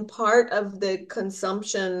that in part of the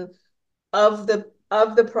consumption of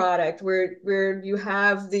the product where you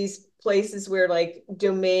have these places where like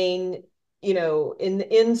domain,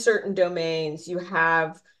 in certain domains you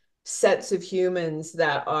have sets of humans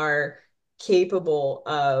that are capable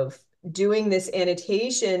of doing this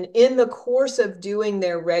annotation in the course of doing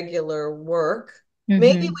their regular work,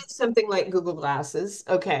 Maybe Hmm. with something like Google Glasses,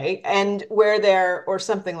 okay, and where they're or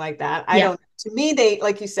something like that. I Yeah. don't. To me, they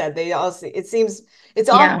like you said, they also. It seems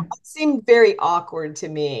Yeah. it seemed very awkward to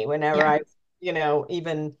me whenever Yeah.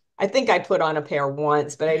 even I think I put on a pair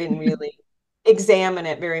once, but I didn't really examine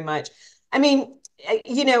it very much. I mean,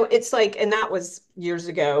 it's like, and that was years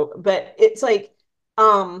ago, but it's like,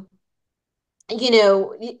 um, you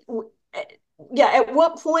know, yeah, at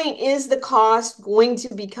what point is the cost going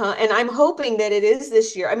to become, and I'm hoping that it is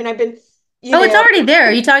this year. I mean, I've been, you Oh, it's know, already there.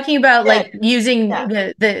 Are you talking about yeah, like using yeah,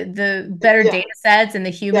 the better yeah, data sets and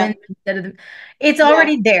the yeah, humans instead of the, it's yeah,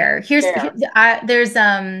 already there. there. There's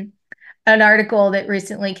an article that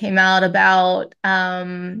recently came out about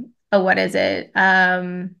oh, what is it?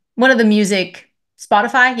 One of the music,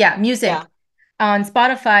 Spotify, yeah, music Yeah, on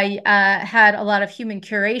Spotify had a lot of human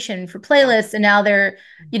curation for yeah. playlists, and now they're,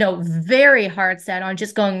 very hard set on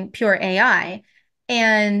just going pure AI.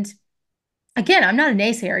 And again, I'm not a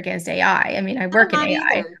naysayer against AI. I mean, I I'm work in not AI,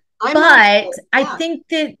 either. I'm not but either. I Yeah. think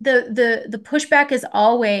that the pushback is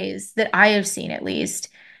always, that I have seen at least,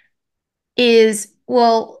 is,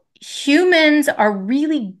 well, humans are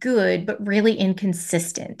really good but really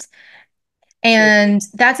inconsistent. True. And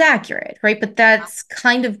that's accurate, right? But that's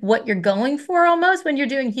kind of what you're going for almost when you're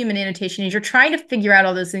doing human annotation, is you're trying to figure out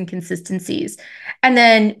all those inconsistencies and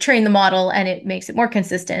then train the model, and it makes it more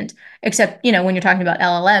consistent. Except, when you're talking about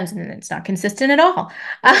LLMs, and it's not consistent at all.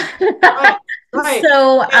 Yeah. Right. Right.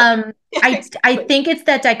 So Yeah. Yeah, I exactly. think it's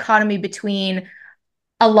that dichotomy between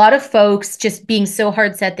a lot of folks just being so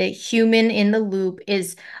hard set that human in the loop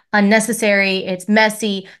is unnecessary, it's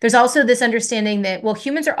messy. There's also this understanding that, well,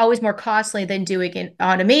 humans are always more costly than doing in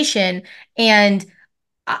automation. And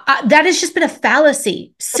that has just been a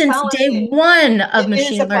fallacy The since day fallacy. one of It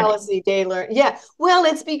is a machine learning. fallacy, they learn. Yeah. Well,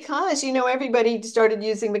 it's because, everybody started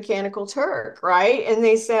using Mechanical Turk, right? And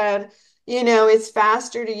they said, it's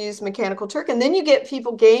faster to use Mechanical Turk. And then you get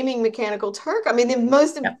people gaming Mechanical Turk. I mean,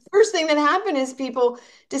 Yep. first thing that happened is people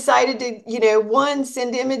decided to, one,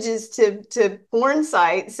 send images to porn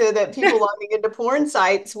sites so that people logging into porn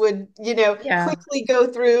sites would, Yeah. quickly go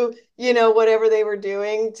through, whatever they were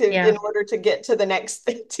doing in Yeah. order to get to the next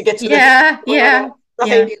to get to the next Yeah. Yeah. level.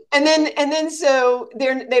 Yeah. Right. And then so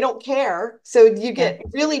they don't care. So you Yeah. get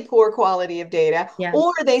really poor quality of data, Yeah.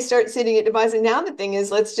 or they start sitting at devices. And now the thing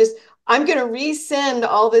is, I'm going to resend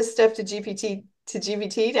all this stuff to GPT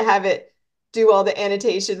to have it do all the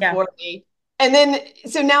annotation Yeah. for me. And then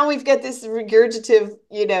so now we've got this regurgitative,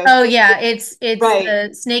 Oh thing. yeah, it's Right. the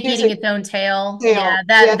snake Here's eating a its own tail. Yeah, Dale, yeah,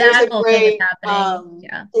 that there's that a whole thing is great happening.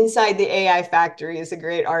 Yeah. Inside the AI Factory is a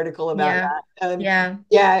great article about Yeah. that. Yeah.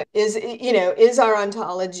 Yeah, is our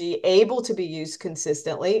ontology able to be used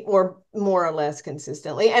consistently or more or less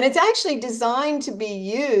consistently? And it's actually designed to be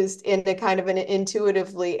used in a kind of an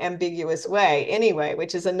intuitively ambiguous way anyway,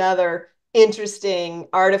 which is another interesting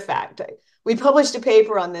artifact. We published a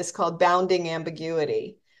paper on this called Bounding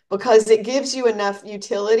Ambiguity because it gives you enough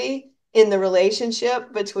utility in the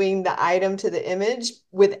relationship between the item to the image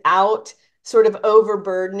without sort of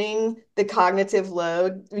overburdening the cognitive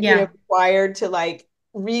load, Yeah. required to like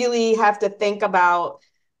really have to think about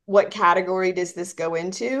what category does this go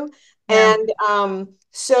into. Yeah. And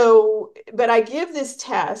but I give this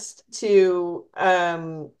test to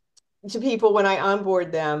people when I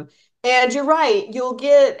onboard them. And you're right,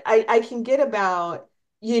 I can get about,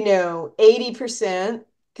 80%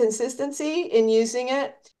 consistency in using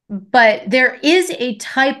it. But there is a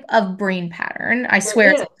type of brain pattern, I There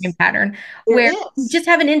swear it's a brain is. pattern, There where you is. just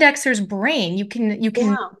have an indexer's brain.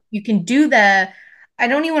 Yeah. You can do the, I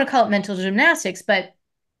don't even want to call it mental gymnastics, but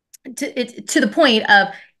to the point of,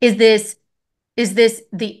 is this is this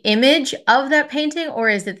the image of that painting, or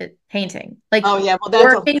is it the painting? Like Oh yeah. Well,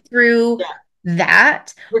 working through yeah.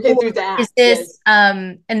 that, Working or through that. is this Yes.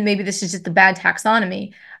 and maybe this is just the bad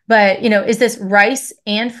taxonomy, but is this rice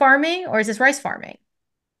and farming, or is this rice farming?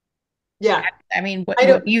 Yeah. I mean, I what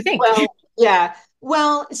don't, do you think? well, yeah.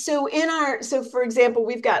 Well, so for example,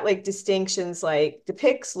 we've got like distinctions like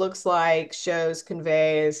depicts, looks like, shows,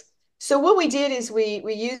 conveys. So what we did is we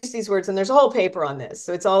use these words, and there's a whole paper on this.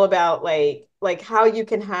 So it's all about like how you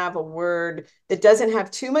can have a word that doesn't have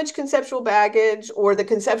too much conceptual baggage, or the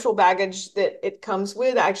conceptual baggage that it comes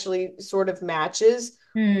with actually sort of matches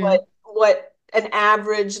Hmm. what an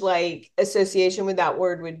average like association with that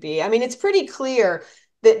word would be. I mean, it's pretty clear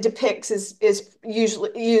that depicts is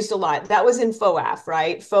usually used a lot. That was in FOAF,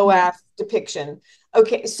 right? Yeah. FOAF depiction.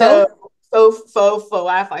 Okay, so Both?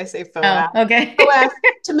 FOAF, I say Oh, FOAF. okay. FOAF,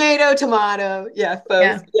 tomato, tomato. Yeah,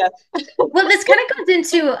 Yeah. both. Yeah. Well, this kind of goes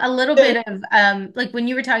into a little Yeah. bit of like when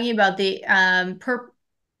you were talking about the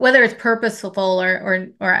whether it's purposeful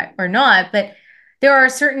or not, but there are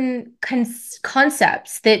certain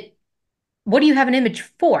concepts that what do you have an image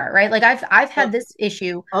for, right? Like I've Oh, had this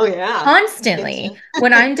issue oh yeah. constantly Attention.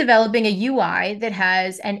 when I'm developing a UI that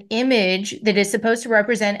has an image that is supposed to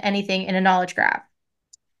represent anything in a knowledge graph.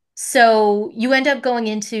 So you end up going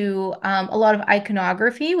into a lot of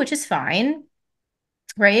iconography, which is fine,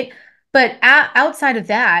 right? But outside of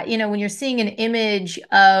that, when you're seeing an image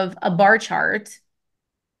of a bar chart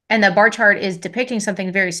and the bar chart is depicting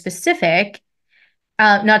something very specific,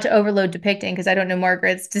 not to overload depicting because I don't know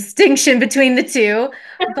Margaret's distinction between the two,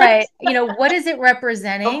 but what is it The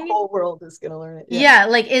representing? whole world is going to learn it. Yeah. Yeah,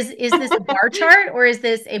 like is this a bar chart or is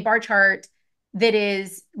this a bar chart that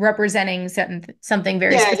is representing something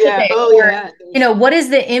very Yeah, yeah. specific? Oh, Or, yeah. There's, what is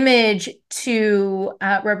the image to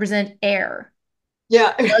represent air?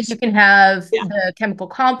 yeah. You can have Yeah, the chemical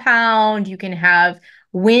compound, you can have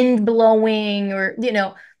wind blowing, or,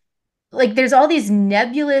 like there's all these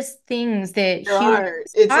nebulous things that there humans are.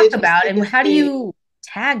 It's talk about. interesting And to how do see. you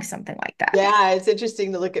tag something like that? Yeah, it's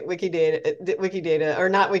interesting to look at Wikidata, or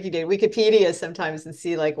not Wikidata, Wikipedia sometimes and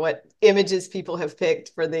see like what images people have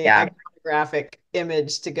picked for the Yeah, iconographic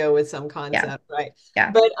image to go with some yeah, concept, right?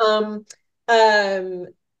 yeah. But um,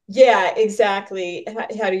 yeah, exactly.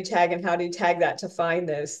 How do you tag and how do you tag that to find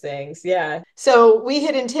those things? Yeah. So we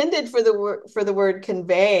had intended for the word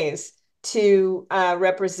conveys to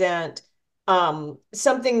represent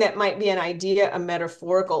something that might be an idea, a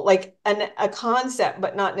metaphorical, like a concept,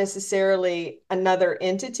 but not necessarily another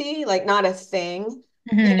entity, like not a thing,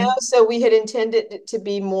 Hmm. So we had intended it to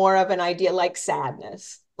be more of an idea like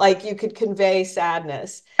sadness, like you could convey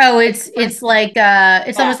sadness. Oh, it's like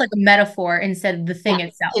it's Yeah, almost like a metaphor instead of the yeah, thing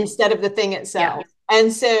itself. instead of the thing Yeah. itself.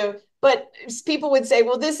 And so, but people would say,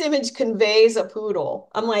 well, this image conveys a poodle.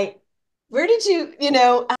 I'm like, where did you?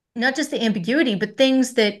 Not just the ambiguity, but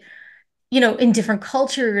things that in different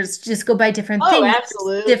cultures just go by different Oh, things.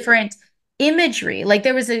 There's absolutely. different imagery. Like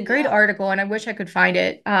there was a great Yeah. article, and I wish I could find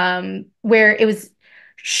it, where it was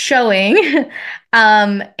showing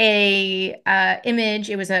a image.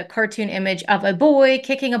 It was a cartoon image of a boy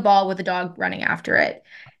kicking a ball with a dog running after it.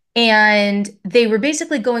 And they were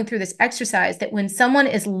basically going through this exercise that when someone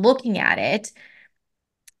is looking at it,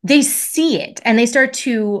 they see it and they start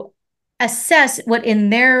to assess what in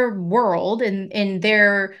their world and in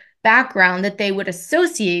their background that they would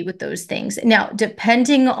associate with those things. Now,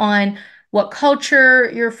 depending on what culture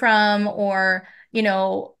you're from, or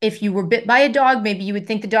if you were bit by a dog, maybe you would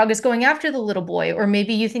think the dog is going after the little boy, or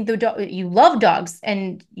maybe you think the dog, you love dogs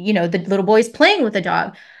and the little boy is playing with the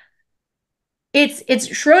dog. It's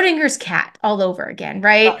Schrodinger's cat all over again,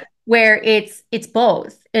 right? Yeah, Where it's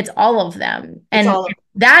both. It's all of them. it's And all of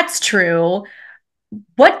that's true.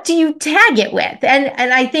 What do you tag it with?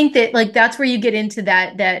 And I think that like that's where you get into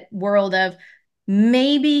that world of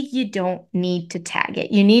maybe you don't need to tag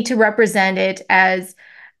it. You need to represent it as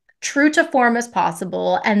true to form as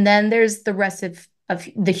possible. And then there's the rest of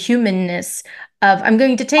the humanness of I'm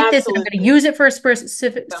going to take this and I'm going to absolutely. use it for a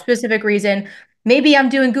specific reason. Maybe I'm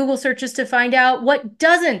doing Google searches to find out what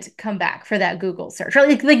doesn't come back for that Google search, or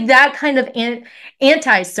like that kind of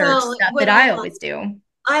anti-search Well, stuff that I always do.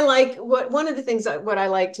 I like what one of the things what I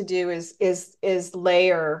like to do is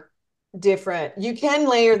layer different. You can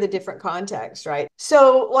layer the different contexts, right?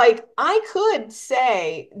 So like I could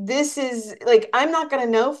say this is like I'm not going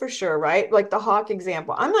to know for sure, right? Like the hawk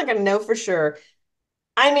example. I'm not going to know for sure.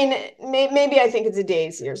 I mean, maybe I think it's a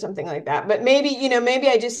daisy or something like that. But maybe, maybe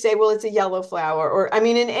I just say, well, it's a yellow flower. Or, I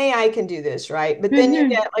mean, an AI can do this, right? But then you Hmm.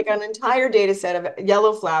 get like an entire data set of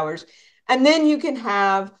yellow flowers. And then you can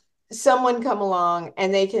have someone come along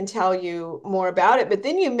and they can tell you more about it. But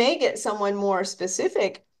then you may get someone more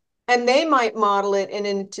specific and they might model it in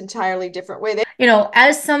an entirely different way.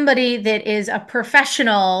 As somebody that is a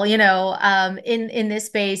professional, in this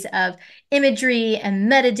space of imagery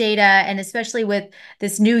and metadata, and especially with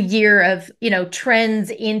this new year of, trends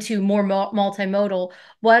into more multimodal,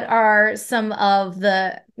 what are some of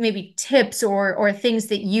the maybe tips or things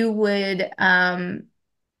that you would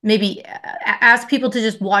maybe ask people to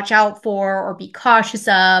just watch out for or be cautious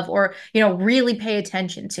of or, really pay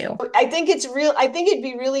attention to? I think it'd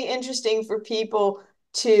be really interesting for people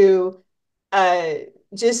to uh,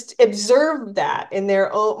 just observe that in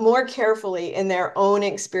their own more carefully in their own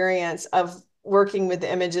experience of working with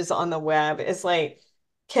images on the web. It's like,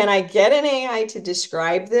 can I get an AI to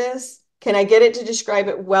describe this? Can I get it to describe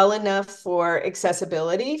it well enough for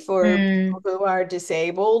accessibility for people Mm, who are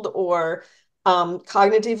disabled or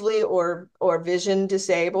cognitively or vision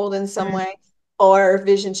disabled in some mm, way or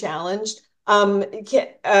vision challenged?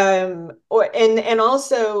 Or and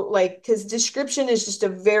also like because description is just a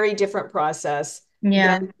very different process than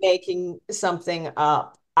Yeah. making something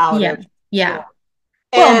up out of Yeah. thin. Yeah.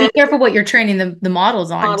 Well, and be And careful what you're training the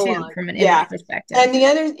models on model too, on. from an Yeah. image perspective. And the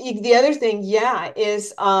other thing, yeah,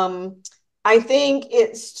 is I think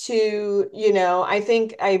it's to, I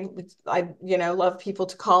think love people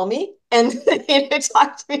to call me and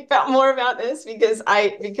talk to me about more about this because I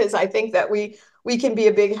think that we can be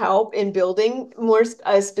a big help in building more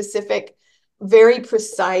specific, very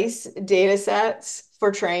precise data sets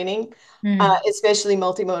for training, Hmm. especially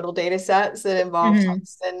multimodal data sets that involve Hmm.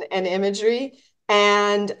 text and imagery.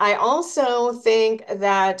 And I also think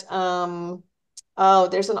that oh,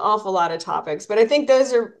 there's an awful lot of topics, but I think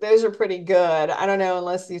those are pretty good. I don't know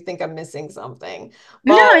unless you think I'm missing something.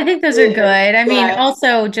 No, But I think those are good. I mean, yeah,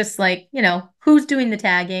 also just like, who's doing the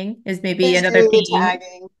tagging is maybe who's another doing the theme.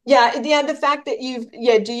 tagging? Yeah, the fact that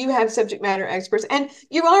do you have subject matter experts? And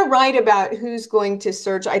you are right about who's going to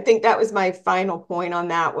search. I think that was my final point on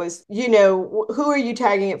that was, who are you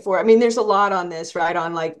tagging it for? I mean, there's a lot on this, right?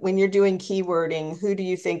 On like when you're doing keywording, who do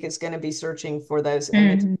you think is going to be searching for those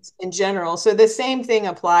images Hmm. in general? So the same thing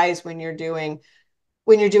applies when you're doing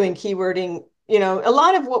keywording. A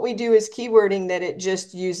lot of what we do is keywording that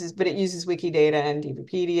but it uses Wikidata and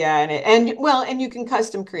Dppedia and you can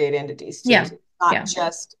custom create entities too. Yeah. So Yeah.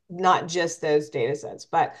 not just those data sets,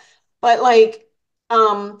 but like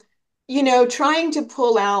um trying to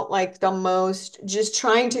pull out like just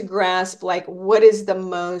trying to grasp like what is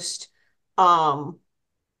um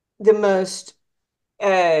the most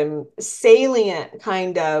salient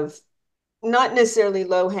kind of not necessarily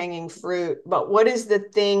low hanging fruit, but what is the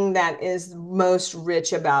thing that is most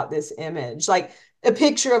rich about this image? Like a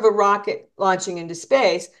picture of a rocket launching into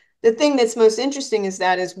space. The thing that's most interesting is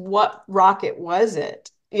what rocket was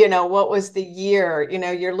it? What was the year?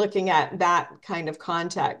 You're looking at that kind of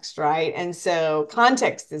context, right? And so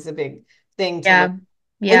context is a big thing to look. Yeah. And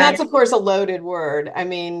Yeah. that's, of course, a loaded word. I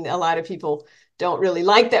mean, a lot of people don't really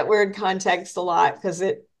like that word context a lot because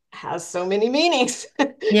it has so many meanings.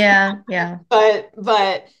 Yeah. Yeah. But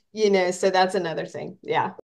so that's another thing. Yeah.